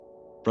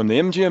From the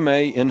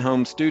MGMA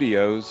in-home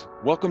studios,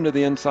 welcome to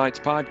the Insights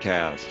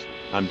Podcast.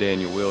 I'm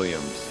Daniel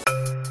Williams.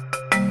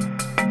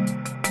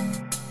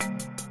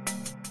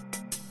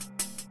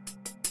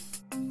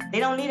 They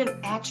don't need an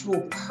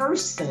actual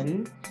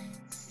person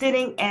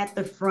sitting at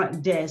the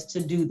front desk to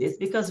do this,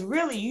 because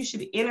really you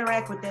should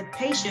interact with that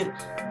patient.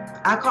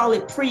 I call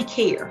it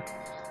pre-care.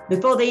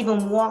 Before they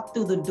even walk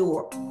through the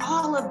door,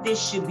 all of this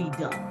should be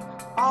done.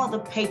 All the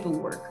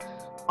paperwork,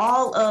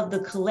 all of the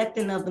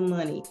collecting of the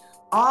money,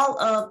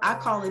 I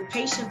call it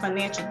patient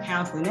financial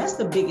counseling. That's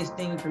the biggest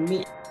thing for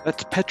me.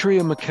 That's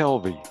Petria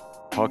McKelvey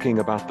talking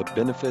about the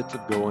benefits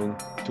of going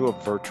to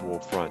a virtual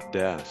front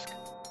desk.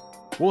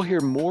 We'll hear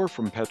more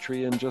from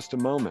Petria in just a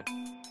moment.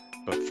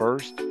 But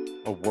first,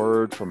 a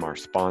word from our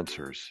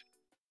sponsors.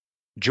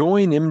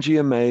 Join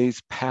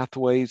MGMA's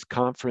Pathways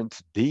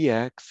Conference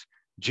DX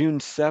June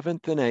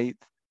 7th and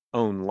 8th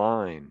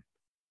online.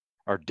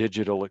 Our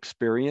digital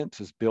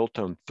experience is built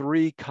on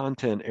 3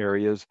 content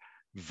areas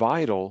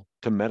vital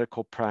to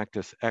medical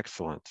practice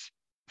excellence: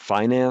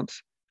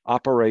 finance,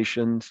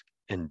 operations,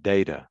 and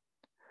data.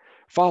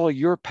 Follow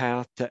your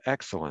path to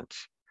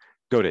excellence.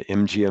 Go to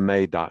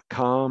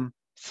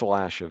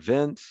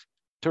mgma.com/events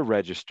to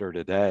register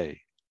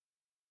today.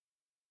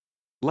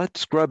 Let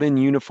Scrub In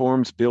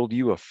Uniforms build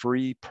you a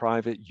free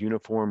private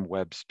uniform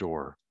web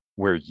store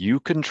where you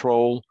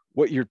control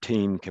what your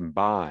team can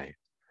buy.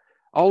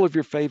 All of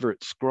your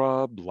favorite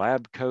scrub,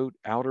 lab coat,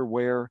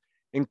 outerwear,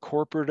 and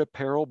corporate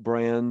apparel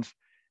brands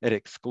at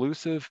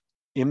exclusive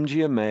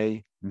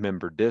MGMA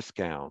member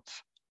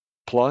discounts.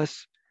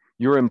 Plus,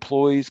 your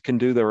employees can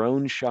do their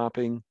own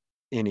shopping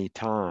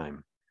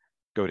anytime.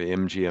 Go to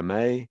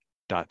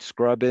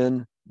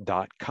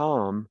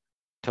mgma.scrubin.com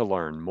to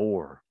learn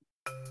more.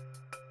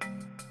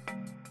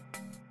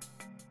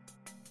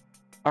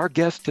 Our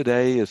guest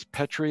today is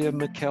Petria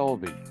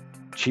McKelvey,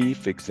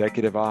 Chief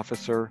Executive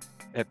Officer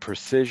at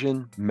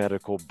Precision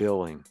Medical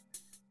Billing.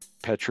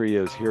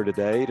 Petria is here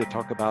today to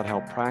talk about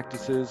how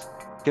practices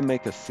can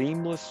make a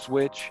seamless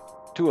switch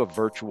to a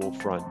virtual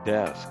front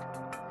desk.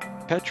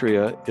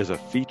 Petria is a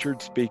featured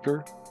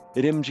speaker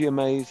at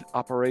MGMA's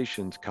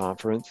Operations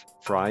Conference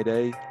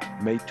Friday,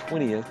 May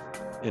 20th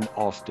in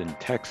Austin,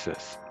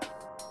 Texas.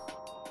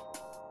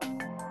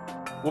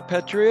 Well,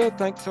 Petria,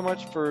 thanks so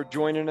much for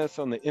joining us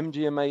on the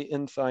MGMA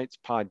Insights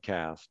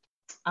podcast.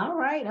 All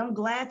right, I'm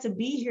glad to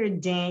be here,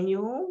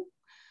 Daniel.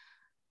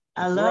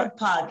 I love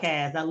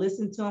podcasts. I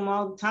listen to them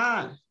all the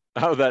time.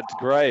 Oh, that's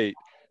great.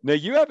 Now,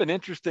 you have an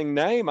interesting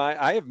name.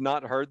 I have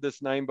not heard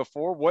this name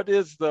before. What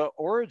is the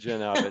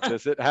origin of it?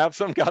 Does it have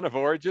some kind of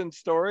origin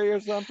story or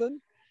something?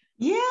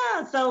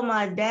 Yeah, so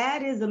my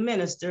dad is a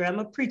minister. I'm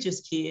a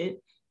preacher's kid.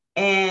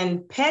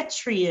 And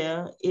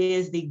Petria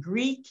is the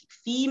Greek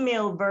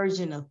female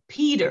version of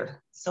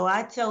Peter. So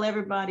I tell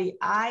everybody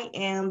I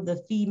am the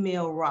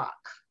female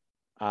rock.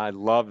 I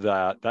love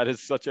that. That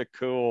is such a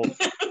cool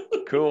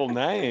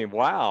name.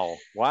 Wow.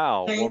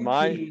 Thank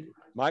Well, you.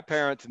 my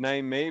parents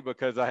named me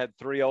because I had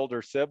 3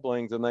 older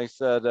siblings, and they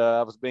said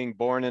I was being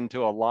born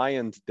into a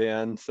lion's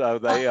den. So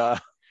they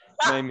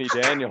named me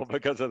Daniel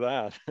because of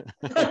that.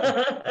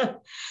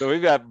 So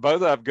we've got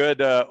both have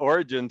good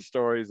origin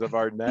stories of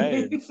our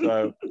names.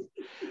 So,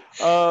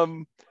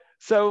 I'm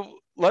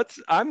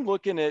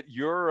looking at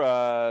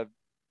your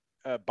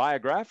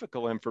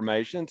biographical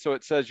information. So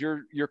it says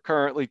you're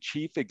currently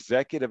Chief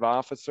Executive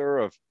Officer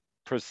of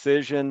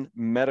Precision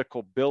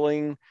Medical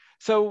Billing.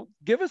 So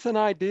give us an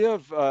idea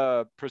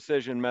of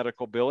Precision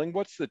Medical Billing.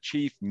 What's the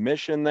chief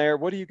mission there?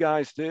 What do you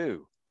guys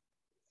do?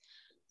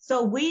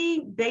 So we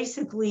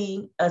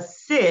basically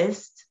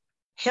assist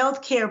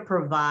healthcare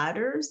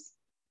providers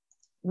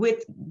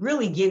with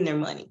really getting their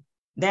money.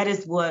 That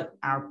is what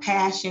our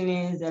passion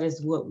is. That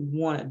is what we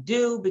want to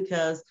do,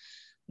 because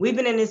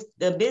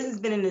the business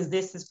has been in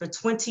existence for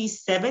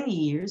 27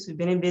 years. We've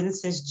been in business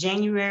since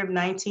January of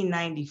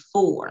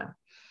 1994.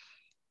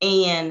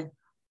 And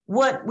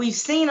what we've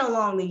seen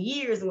along the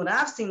years, and what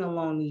I've seen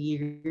along the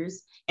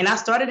years, and I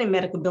started in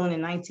medical billing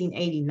in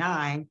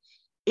 1989,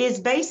 is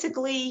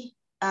basically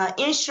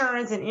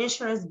insurance and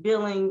insurance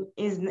billing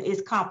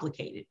is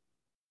complicated.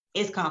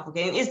 It's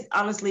complicated. It's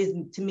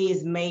honestly, to me,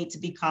 is made to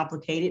be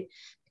complicated,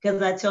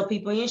 because I tell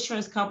people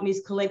insurance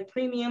companies collect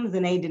premiums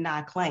and they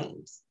deny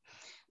claims.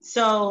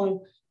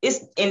 So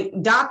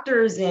and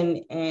doctors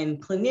and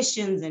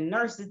clinicians and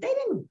nurses, they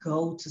didn't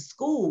go to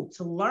school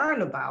to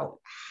learn about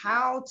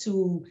how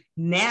to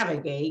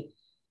navigate,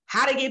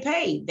 how to get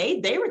paid.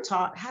 They were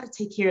taught how to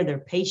take care of their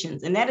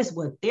patients. And that is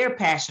what they're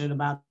passionate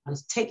about,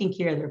 is taking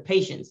care of their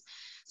patients.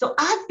 So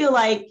I feel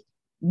like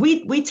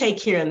we take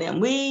care of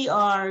them.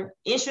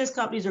 Insurance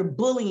companies are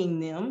bullying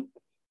them,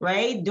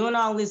 right? Doing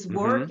all this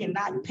work and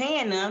not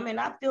paying them. And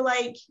I feel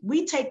like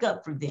we take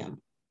up for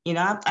them. You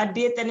know, I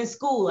did that in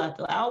school. I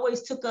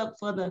always took up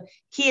for the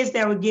kids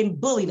that were getting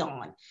bullied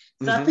on.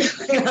 So I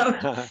feel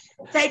like I'm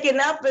taking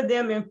up for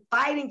them and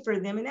fighting for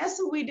them. And that's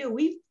what we do.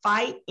 We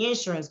fight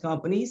insurance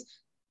companies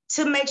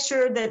to make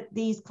sure that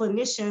these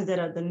clinicians that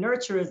are the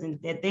nurturers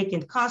and that they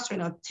can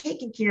concentrate on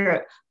taking care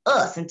of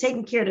us and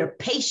taking care of their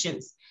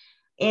patients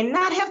and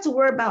not have to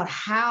worry about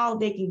how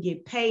they can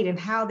get paid and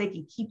how they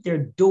can keep their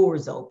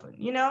doors open,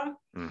 you know?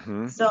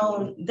 Mm-hmm.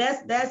 So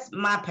that's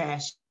my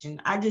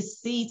passion. I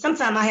just see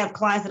sometimes I have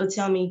clients that'll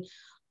tell me,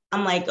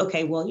 I'm like,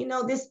 okay, well, you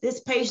know,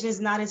 this patient is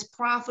not as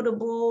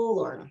profitable,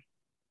 or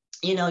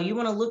you know, you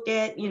want to look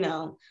at, you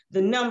know,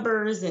 the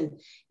numbers, and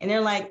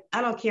they're like,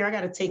 I don't care, I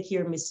got to take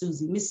care of Miss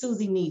Susie. Miss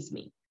Susie needs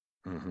me.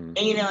 Mm-hmm. And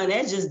you know, and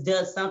that just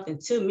does something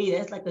to me.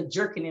 That's like a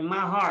jerking in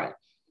my heart.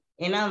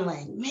 And I'm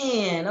like,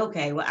 man,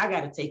 okay, well, I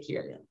got to take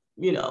care of them.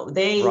 You know,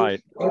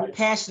 Right. they're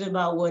passionate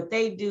about what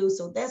they do.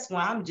 So that's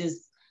why I'm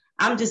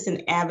just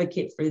an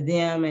advocate for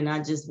them. And I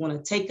just want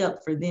to take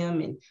up for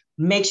them and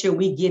make sure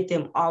we get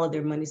them all of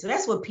their money. So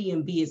that's what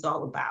PMB is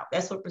all about.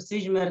 That's what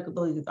Precision Medical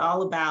Ability is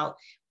all about,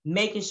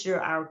 making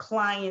sure our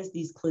clients,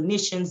 these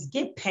clinicians,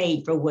 get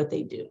paid for what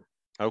they do.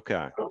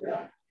 Okay.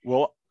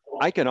 Well,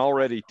 I can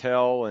already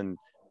tell, and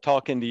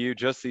talking to you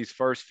just these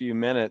first few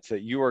minutes,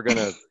 that you are going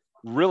to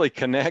really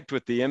connect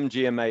with the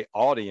MGMA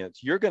audience.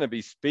 You're going to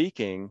be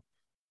speaking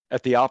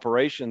at the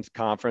operations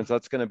conference.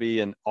 That's going to be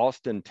in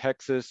Austin,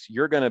 Texas.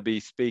 You're going to be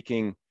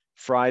speaking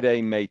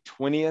Friday, May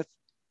 20th.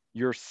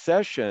 Your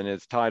session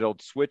is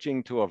titled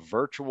Switching to a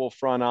Virtual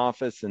Front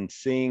Office and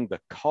Seeing the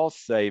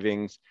Cost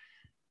Savings.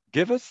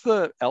 Give us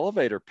the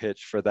elevator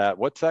pitch for that.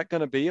 What's that going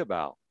to be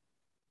about?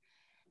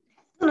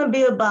 It's going to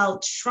be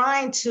about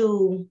trying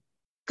to,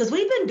 because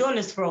we've been doing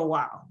this for a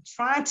while,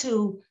 trying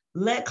to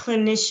let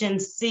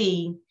clinicians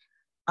see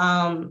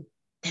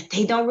that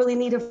they don't really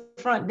need a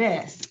front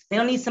desk. They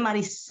don't need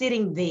somebody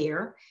sitting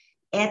there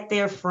at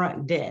their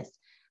front desk.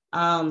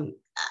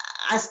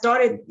 I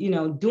started, you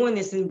know, doing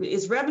this, and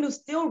it's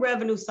still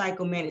revenue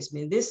cycle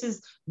management. This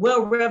is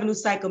where revenue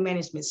cycle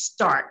management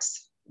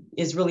starts,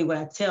 is really what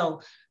I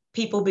tell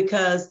people,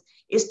 because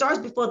it starts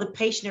before the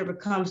patient ever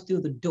comes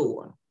through the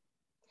door.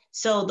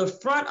 So the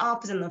front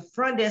office and the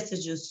front desk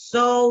is just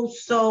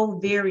so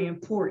very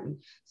important.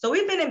 So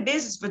we've been in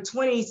business for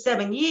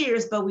 27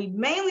 years, but we've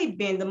mainly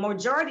been the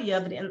majority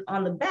of it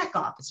on the back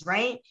office,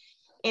 right?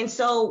 And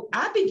so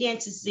I began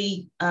to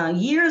see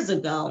years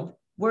ago,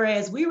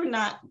 whereas we were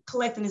not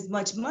collecting as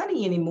much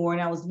money anymore,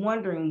 and I was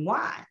wondering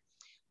why.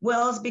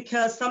 Well, it's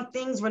because some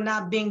things were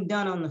not being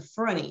done on the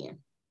front end.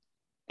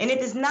 And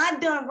if it's not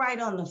done right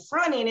on the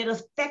front end, it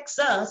affects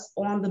us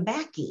on the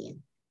back end.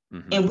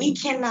 Mm-hmm. And we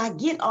cannot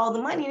get all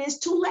the money, and it's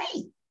too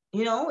late.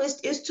 You know,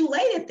 it's too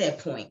late at that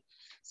point.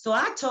 So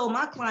I told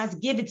my clients,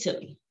 give it to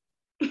me.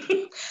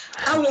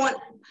 I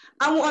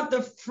want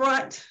the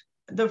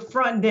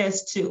front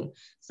desk too.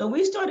 So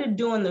we started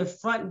doing the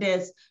front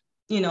desk,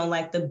 you know,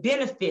 like the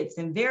benefits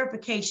and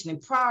verification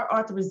and prior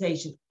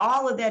authorization.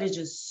 All of that is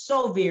just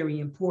so very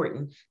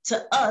important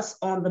to us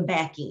on the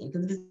back end,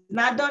 because if it's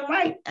not done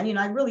right, you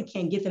know, I really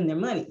can't get them their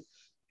money.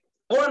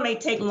 Or it may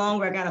take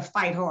longer. I got to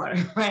fight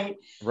harder, right?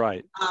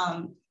 Right.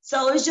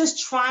 So it's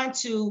just trying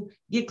to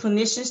get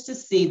clinicians to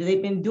see that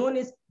they've been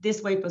doing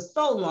this way for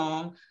so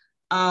long,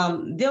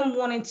 them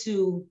wanting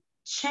to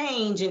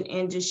change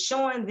and just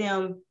showing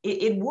them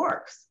it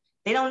works.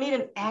 They don't need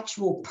an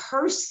actual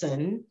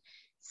person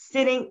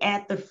sitting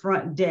at the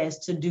front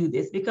desk to do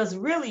this, because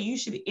really you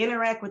should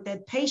interact with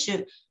that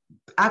patient.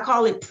 I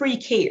call it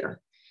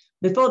pre-care,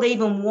 before they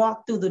even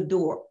walk through the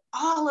door.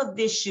 All of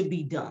this should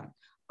be done.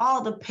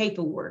 All the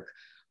paperwork,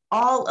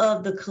 all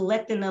of the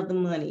collecting of the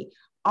money,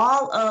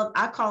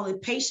 I call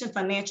it patient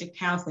financial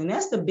counseling.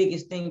 That's the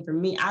biggest thing for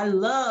me. I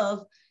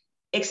love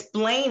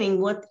explaining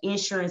what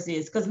insurance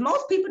is, because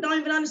most people don't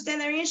even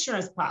understand their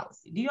insurance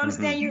policy. Do you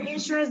understand your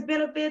insurance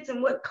benefits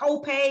and what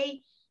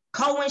copay,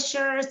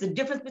 co-insurance, the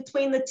difference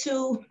between the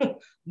two,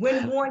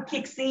 when one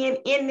kicks in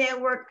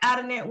network, out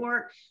of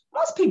network?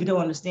 Most people don't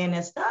understand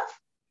that stuff.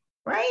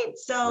 Right?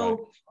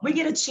 So we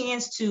get a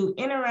chance to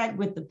interact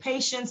with the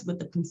patients, with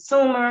the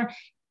consumer,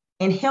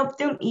 and help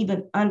them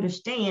even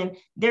understand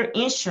their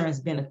insurance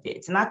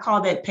benefits. And I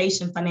call that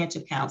patient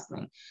financial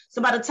counseling.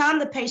 So by the time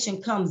the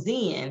patient comes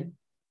in,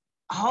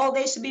 all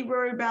they should be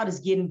worried about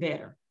is getting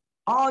better.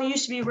 All you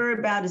should be worried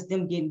about is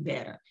them getting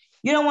better.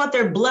 You don't want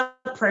their blood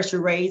pressure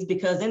raised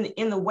because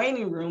in the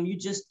waiting room, you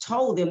just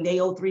told them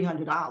they owe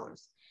 $300.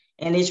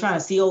 And they're trying to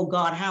see, oh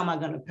God, how am I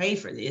going to pay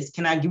for this?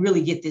 Can I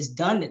really get this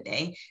done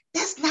today?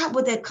 That's not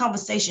what that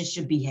conversation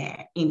should be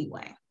had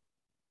anyway.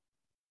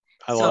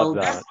 I love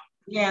that.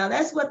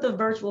 That's what the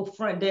virtual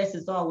front desk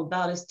is all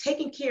about, is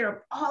taking care of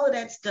all of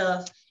that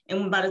stuff.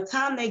 And by the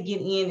time they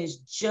get in, is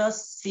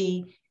just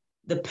see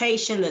the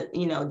patient, that,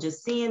 you know,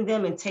 just seeing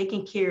them and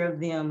taking care of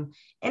them,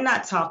 and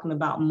not talking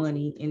about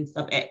money and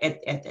stuff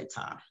at that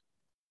time.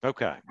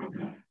 Okay.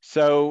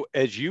 So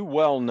as you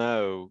well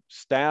know,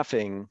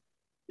 staffing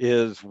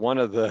is one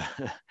of the,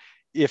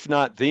 if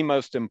not the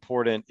most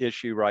important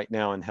issue right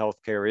now in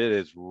healthcare. It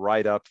is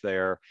right up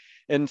there.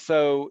 And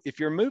so if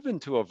you're moving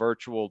to a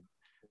virtual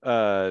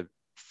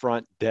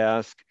front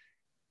desk,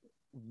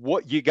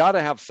 what you got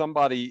to have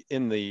somebody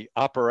in the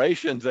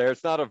operations there.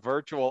 It's not a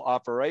virtual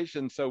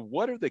operation. So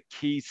what are the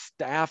key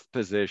staff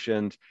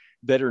positions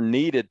that are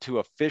needed to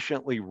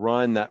efficiently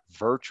run that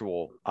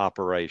virtual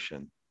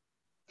operation?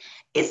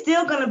 It's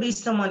still going to be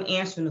someone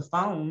answering the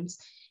phones.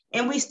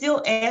 And we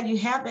still add, you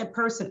have that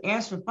person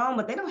answer the phone,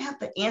 but they don't have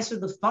to answer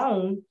the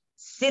phone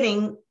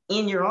sitting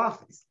in your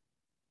office.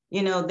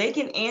 You know, they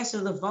can answer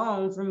the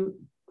phone from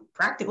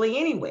practically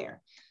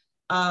anywhere.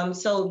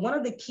 So one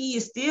of the key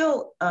is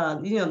still,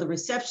 the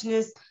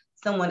receptionist,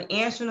 someone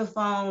answering the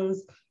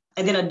phones,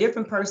 and then a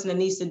different person that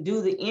needs to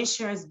do the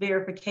insurance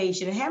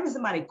verification, and having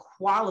somebody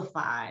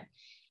qualified.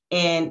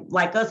 And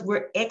like us,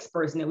 we're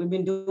experts in it. We've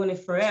been doing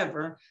it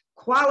forever,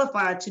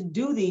 qualified to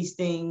do these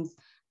things.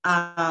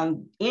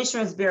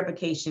 Insurance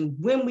verification,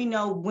 when we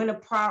know when a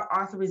prior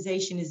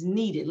authorization is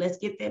needed. Let's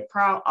get that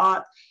prior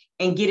auth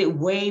and get it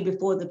way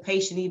before the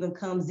patient even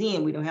comes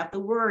in. We don't have to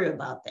worry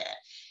about that.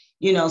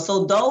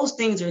 So those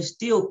things are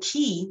still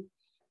key,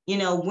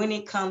 when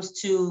it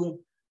comes to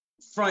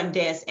front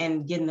desk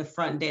and getting the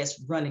front desk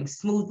running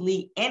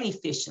smoothly and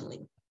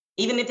efficiently.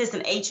 Even if it's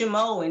an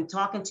HMO and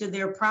talking to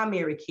their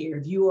primary care,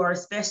 if you are a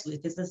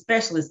specialist, it's a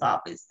specialist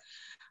office.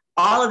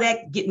 All of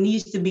that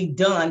needs to be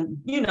done,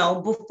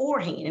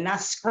 beforehand and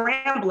not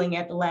scrambling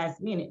at the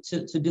last minute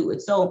to do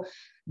it. So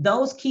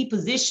those key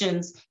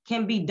positions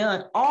can be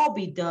done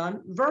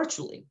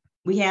virtually.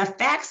 We have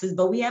faxes,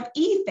 but we have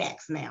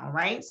e-fax now,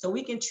 right? So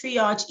we can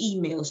triage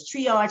emails,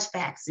 triage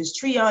faxes,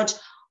 triage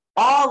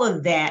all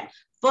of that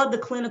for the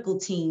clinical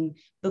team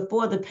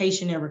before the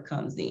patient ever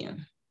comes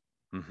in.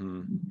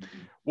 Mm-hmm.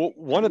 Well,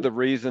 one of the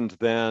reasons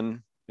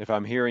then, if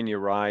I'm hearing you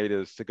right,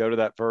 is to go to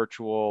that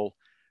virtual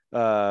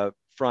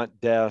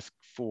front desk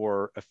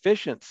for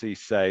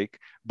efficiency's sake.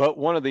 But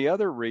one of the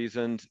other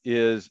reasons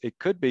is it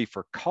could be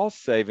for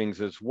cost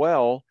savings as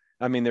well.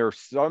 I mean, there are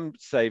some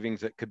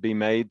savings that could be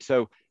made.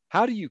 So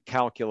how do you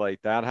calculate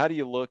that? How do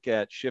you look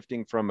at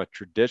shifting from a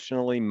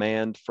traditionally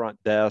manned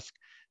front desk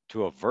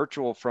to a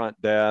virtual front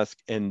desk,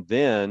 and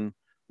then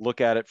look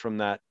at it from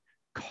that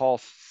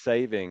cost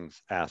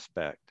savings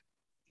aspect?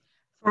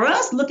 For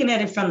us, looking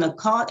at it from the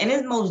cost, and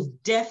it most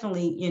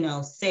definitely,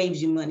 saves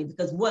you money,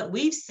 because what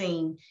we've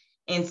seen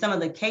in some of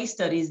the case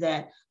studies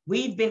that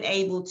we've been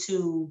able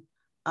to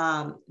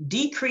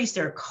decrease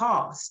their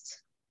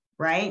cost,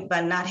 right?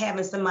 By not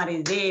having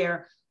somebody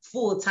there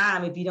full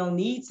time if you don't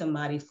need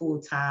somebody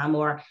full time,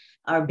 or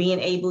being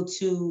able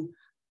to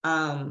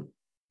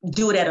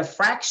do it at a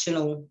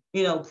fractional,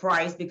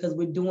 price, because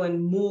we're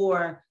doing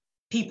more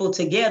people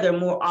together,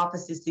 more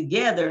offices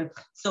together.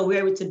 So we're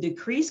able to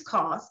decrease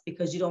costs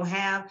because you don't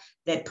have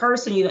that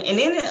person, and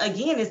then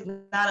again, it's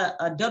not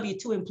a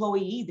W-2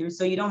 employee either.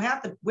 So you don't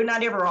have to, we're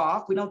not ever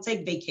off. We don't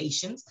take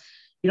vacations.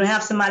 You don't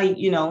have somebody,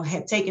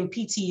 taking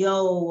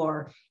PTO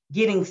or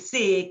getting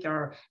sick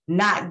or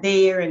not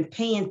there, and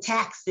paying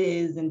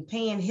taxes and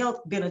paying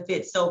health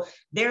benefits. So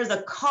there's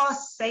a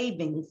cost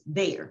savings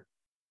there.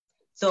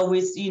 So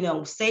it's,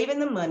 saving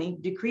the money,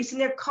 decreasing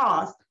their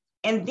costs.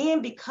 And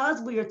then because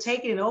we are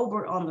taking it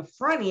over on the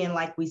front end,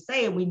 like we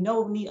say, and we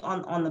know we need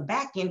on the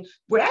back end,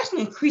 we're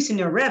actually increasing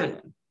their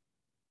revenue.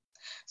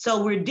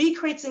 So we're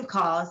decreasing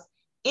costs,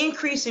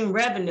 increasing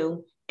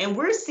revenue, and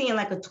we're seeing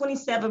like a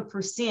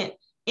 27%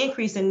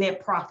 increase in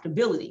net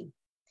profitability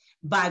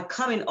by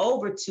coming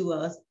over to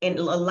us and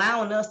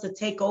allowing us to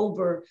take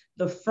over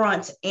the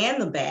front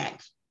and the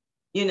back,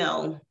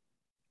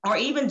 or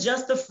even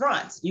just the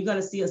front. You're going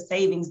to see a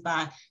savings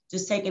by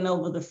just taking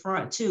over the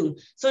front too.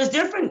 So it's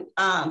different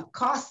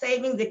cost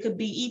savings that could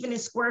be even in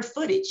square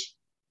footage.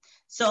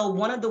 So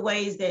one of the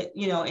ways that,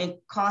 in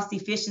cost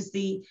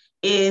efficiency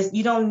is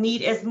you don't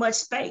need as much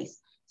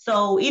space.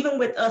 So even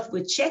with us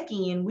with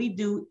check-in, we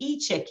do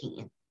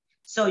e-check-in.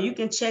 So you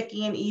can check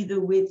in either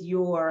with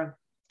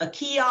a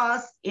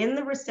kiosk in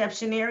the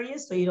reception area,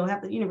 so you don't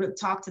have to, really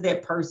talk to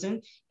that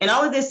person. And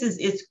all of this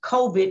is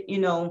COVID,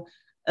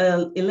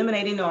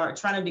 eliminating or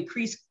trying to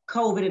decrease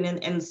COVID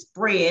and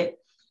spread.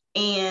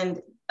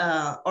 And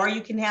or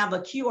you can have a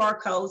QR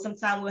code.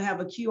 Sometimes we'll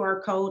have a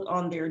QR code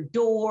on their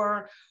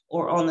door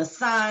or on the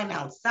sign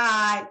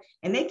outside,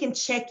 and they can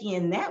check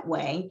in that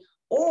way.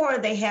 Or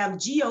they have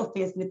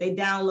geofencing. If they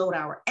download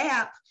our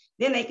app,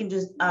 then they can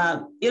just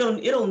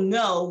it'll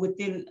know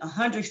within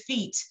 100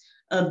 feet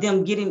of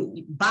them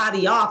getting by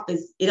the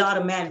office, it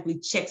automatically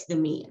checks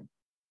them in.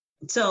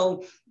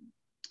 So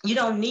you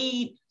don't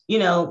need,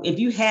 if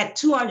you had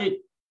 200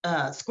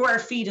 square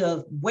feet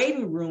of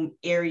waiting room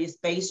area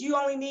space, you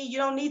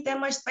don't need that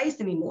much space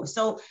anymore.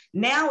 So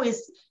now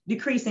it's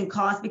decreasing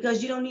cost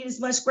because you don't need as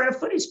much square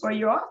footage for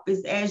your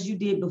office as you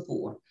did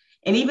before.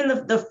 And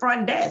even the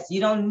front desk,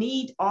 you don't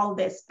need all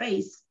that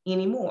space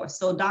anymore.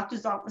 So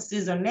doctors'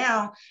 offices are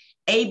now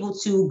able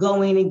to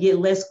go in and get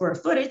less square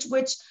footage,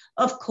 which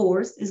of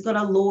course is going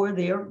to lower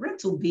their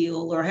rental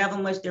bill or how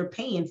much they're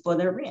paying for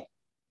their rent.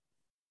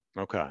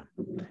 Okay.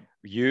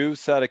 You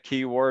said a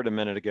key word a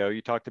minute ago.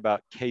 You talked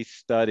about case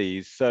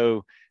studies.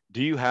 So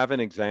do you have an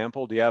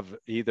example? Do you have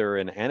either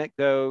an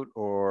anecdote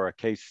or a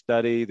case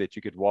study that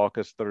you could walk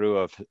us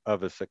through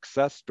of a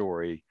success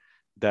story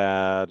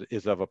that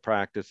is of a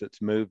practice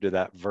that's moved to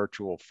that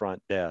virtual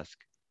front desk?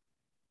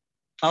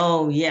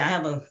 Oh, yeah, I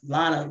have a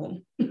lot of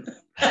them.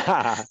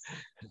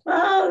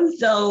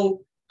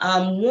 So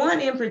one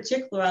in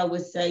particular, I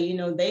would say,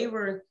 they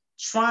were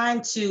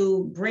trying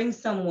to bring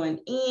someone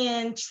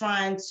in,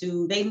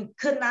 they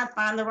could not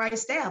find the right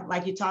staff,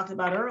 like you talked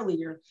about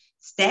earlier,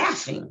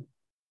 staffing.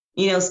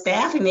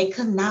 Staffing, they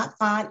could not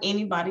find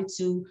anybody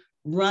to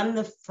run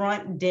the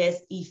front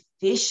desk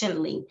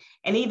efficiently.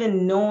 And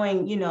even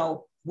knowing,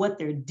 what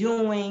they're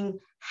doing,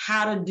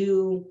 how to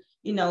do,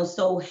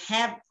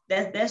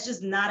 that's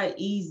just not an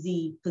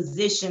easy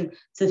position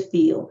to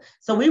fill.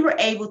 So we were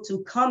able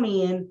to come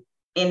in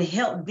and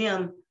help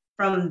them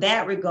from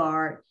that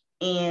regard.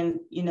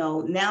 And,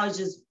 now it's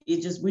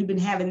just, we've been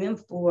having them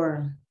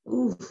for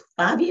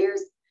 5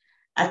 years.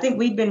 I think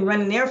we've been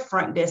running their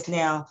front desk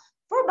now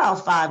for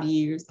about 5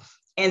 years.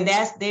 And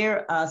that's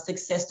their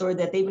success story,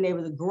 that they've been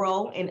able to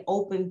grow and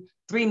open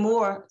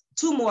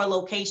two more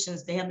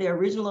locations. They have their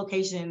original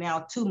location and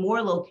now 2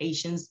 more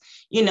locations,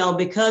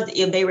 because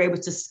if they were able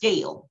to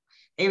scale.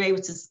 They were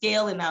able to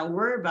scale and not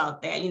worry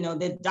about that.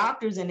 The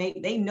doctors, and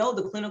they know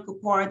the clinical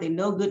part. They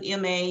know good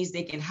MAs.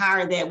 They can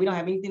hire that. We don't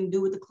have anything to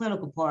do with the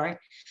clinical part.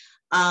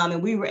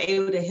 And we were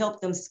able to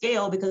help them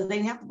scale because they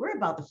didn't have to worry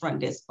about the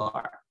front desk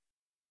part.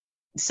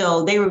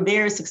 So they were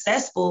very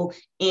successful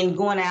in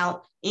going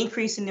out,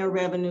 increasing their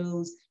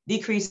revenues,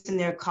 decreasing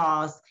their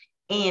costs,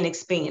 and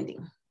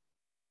expanding.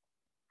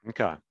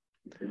 Okay.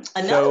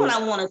 Another one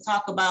I want to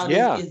talk about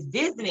is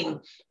visiting.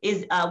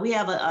 We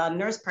have a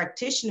nurse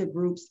practitioner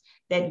groups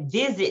that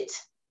visit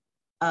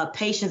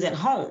patients at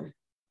home.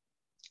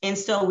 And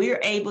so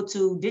we're able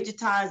to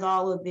digitize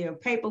all of their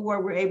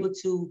paperwork. We're able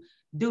to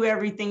do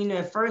everything.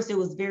 At first it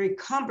was very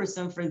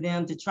cumbersome for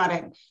them to try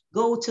to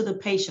go to the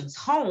patient's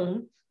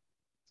home,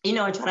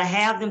 and try to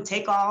have them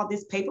take all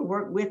this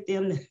paperwork with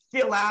them to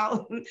fill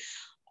out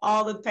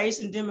all the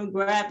patient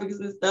demographics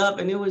and stuff.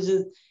 And it was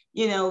just,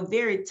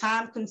 very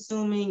time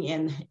consuming,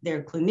 and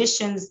their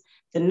clinicians,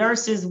 the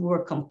nurses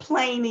were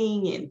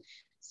complaining. And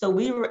so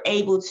we were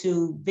able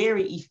to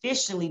very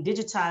efficiently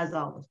digitize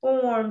all the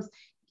forms.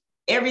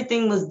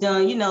 Everything was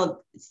done,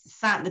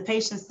 the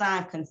patient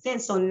signed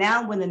consent. So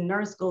now when the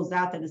nurse goes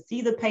out there to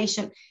see the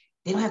patient,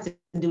 they don't have to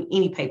do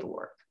any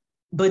paperwork,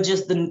 but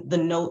just the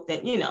note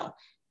that,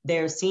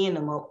 they're seeing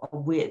them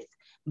with,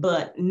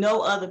 but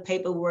no other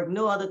paperwork,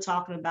 no other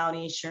talking about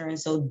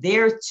insurance. So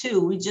there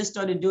too, we just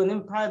started doing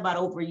them probably about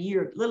a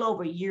little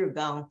over a year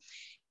ago.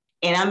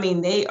 And I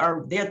mean,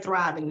 they're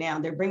thriving now.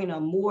 They're bringing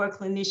on more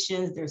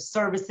clinicians, they're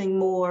servicing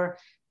more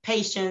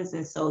patients.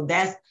 And so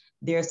that's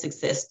their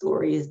success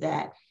story, is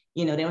that,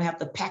 they don't have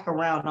to pack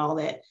around all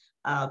that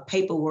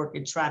paperwork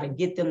and try to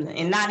get them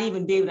and not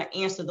even be able to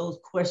answer those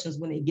questions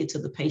when they get to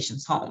the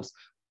patient's homes.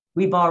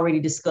 We've already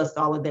discussed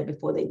all of that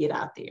before they get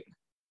out there.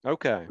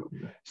 Okay.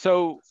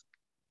 So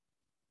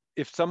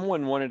if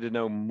someone wanted to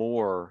know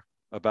more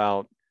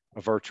about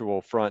a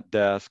virtual front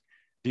desk,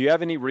 do you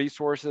have any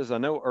resources? I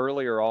know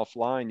earlier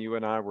offline, you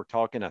and I were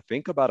talking, I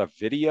think, about a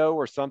video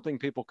or something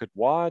people could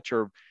watch,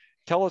 or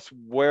tell us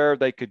where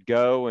they could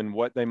go and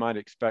what they might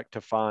expect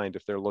to find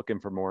if they're looking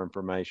for more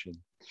information.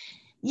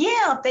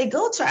 Yeah, if they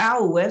go to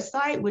our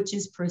website, which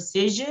is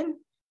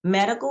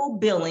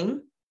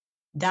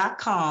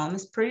precisionmedicalbilling.com.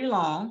 It's pretty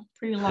long,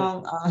 pretty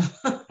long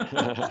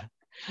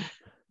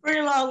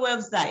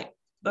website,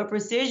 but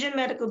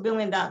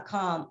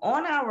precisionmedicalbilling.com.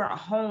 On our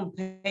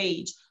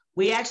homepage,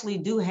 we actually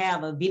do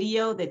have a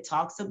video that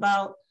talks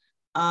about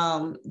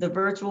the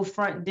virtual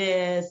front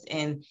desk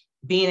and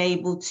being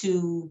able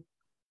to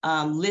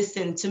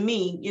listen to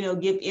me,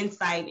 give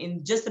insight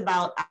in just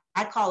about,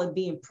 I call it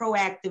being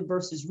proactive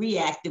versus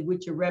reactive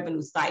with your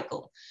revenue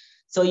cycle.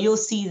 So you'll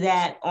see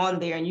that on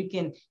there, and you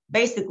can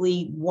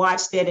basically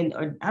watch that.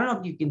 Or I don't know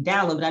if you can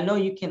download, but I know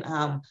you can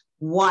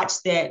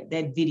watch that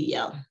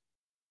video.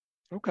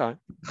 Okay.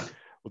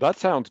 Well, that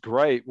sounds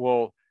great.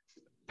 Well,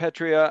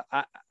 Petria,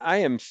 I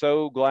am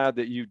so glad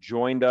that you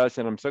joined us,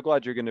 and I'm so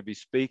glad you're going to be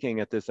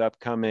speaking at this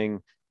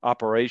upcoming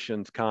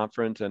operations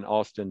conference in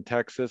Austin,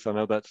 Texas. I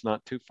know that's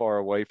not too far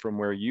away from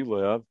where you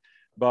live,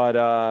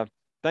 but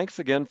thanks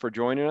again for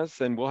joining us,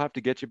 and we'll have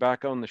to get you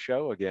back on the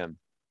show again.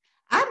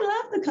 I'd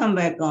love to come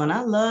back on. I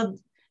love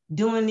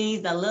doing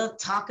these. I love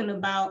talking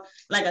about,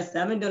 like I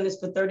said, I've been doing this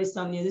for 30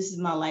 something years. This is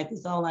my life.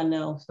 It's all I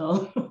know.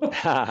 So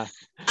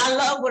I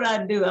love what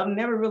I do. I've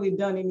never really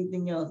done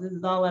anything else. This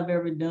is all I've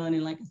ever done.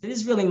 And like I said,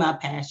 it's really my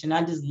passion.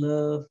 I just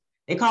love,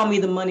 they call me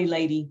the money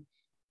lady.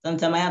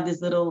 Sometimes I have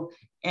this little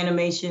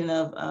animation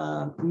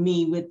of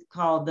me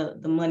called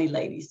the money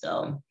lady.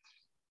 So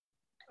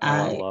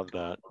I love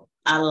that.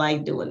 I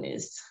like doing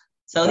this.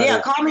 So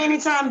call me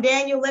anytime,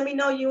 Daniel. Let me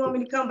know you want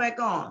me to come back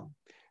on.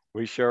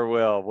 We sure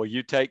will. Well,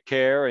 you take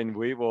care, and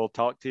we will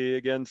talk to you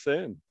again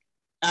soon.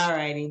 All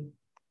righty.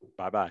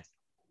 Bye-bye.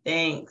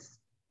 Thanks.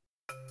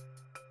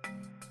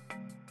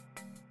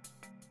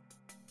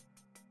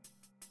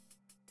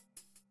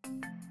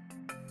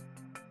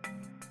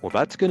 Well,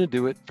 that's going to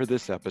do it for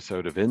this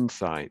episode of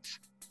Insights.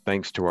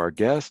 Thanks to our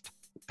guest,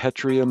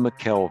 Petria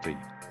McKelvey,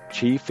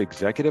 Chief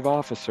Executive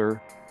Officer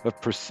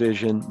of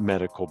Precision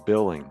Medical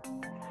Billing.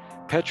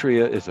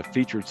 Petria is a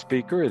featured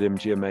speaker at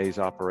MGMA's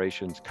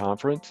Operations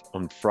Conference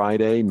on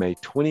Friday, May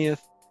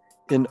 20th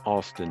in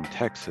Austin,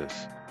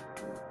 Texas.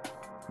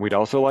 We'd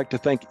also like to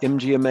thank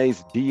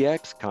MGMA's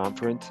DX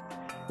conference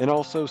and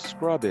also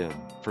Scrub In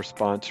for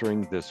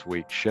sponsoring this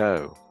week's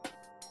show.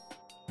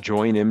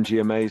 Join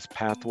MGMA's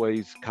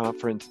Pathways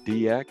Conference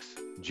DX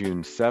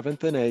June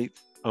 7th and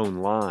 8th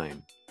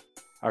online.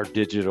 Our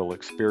digital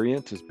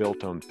experience is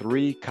built on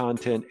 3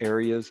 content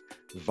areas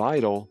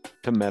vital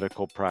to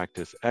medical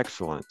practice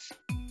excellence: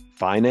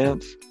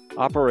 finance,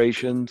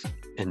 operations,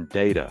 and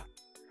data.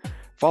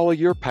 Follow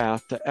your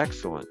path to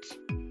excellence.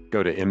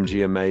 Go to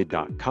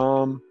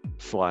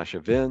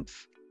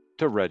mgma.com/events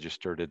to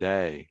register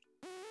today.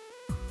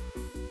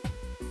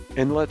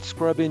 And let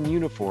Scrub In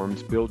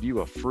Uniforms build you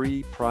a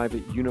free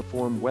private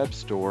uniform web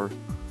store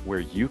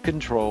where you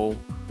control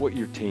what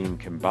your team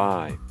can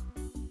buy.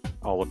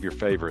 All of your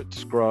favorite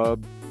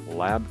scrub,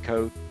 lab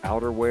coat,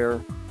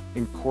 outerwear,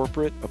 and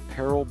corporate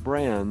apparel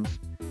brands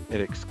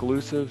at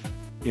exclusive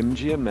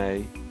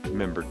MGMA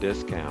member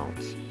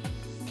discounts.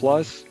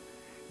 Plus,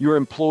 your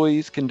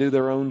employees can do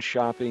their own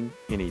shopping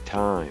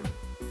anytime.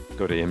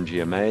 Go to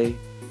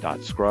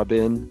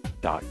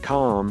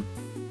mgma.scrubin.com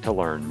to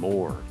learn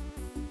more.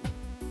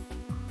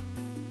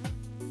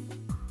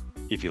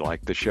 If you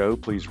like the show,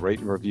 please rate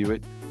and review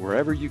it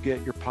wherever you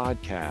get your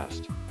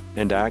podcast.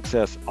 And to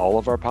access all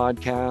of our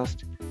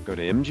podcasts, go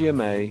to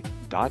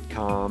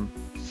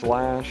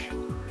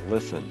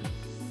mgma.com/listen.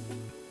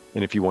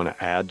 And if you want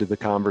to add to the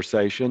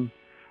conversation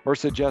or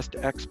suggest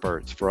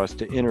experts for us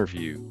to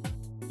interview,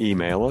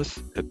 email us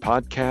at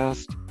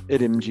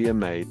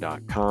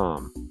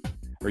podcast@mgma.com.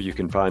 Or you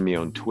can find me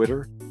on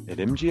Twitter at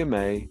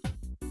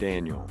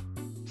mgma.daniel.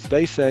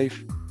 Stay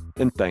safe,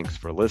 and thanks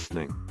for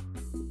listening.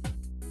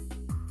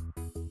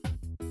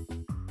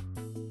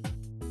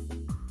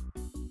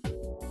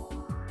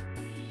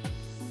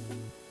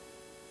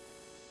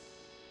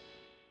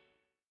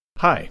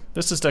 Hi,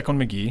 this is Declan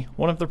McGee,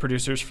 one of the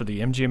producers for the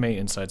MGMA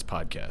Insights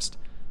podcast.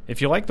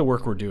 If you like the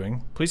work we're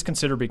doing, please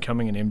consider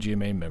becoming an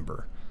MGMA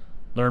member.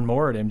 Learn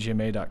more at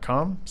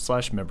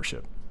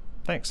mgma.com/membership.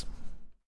 Thanks.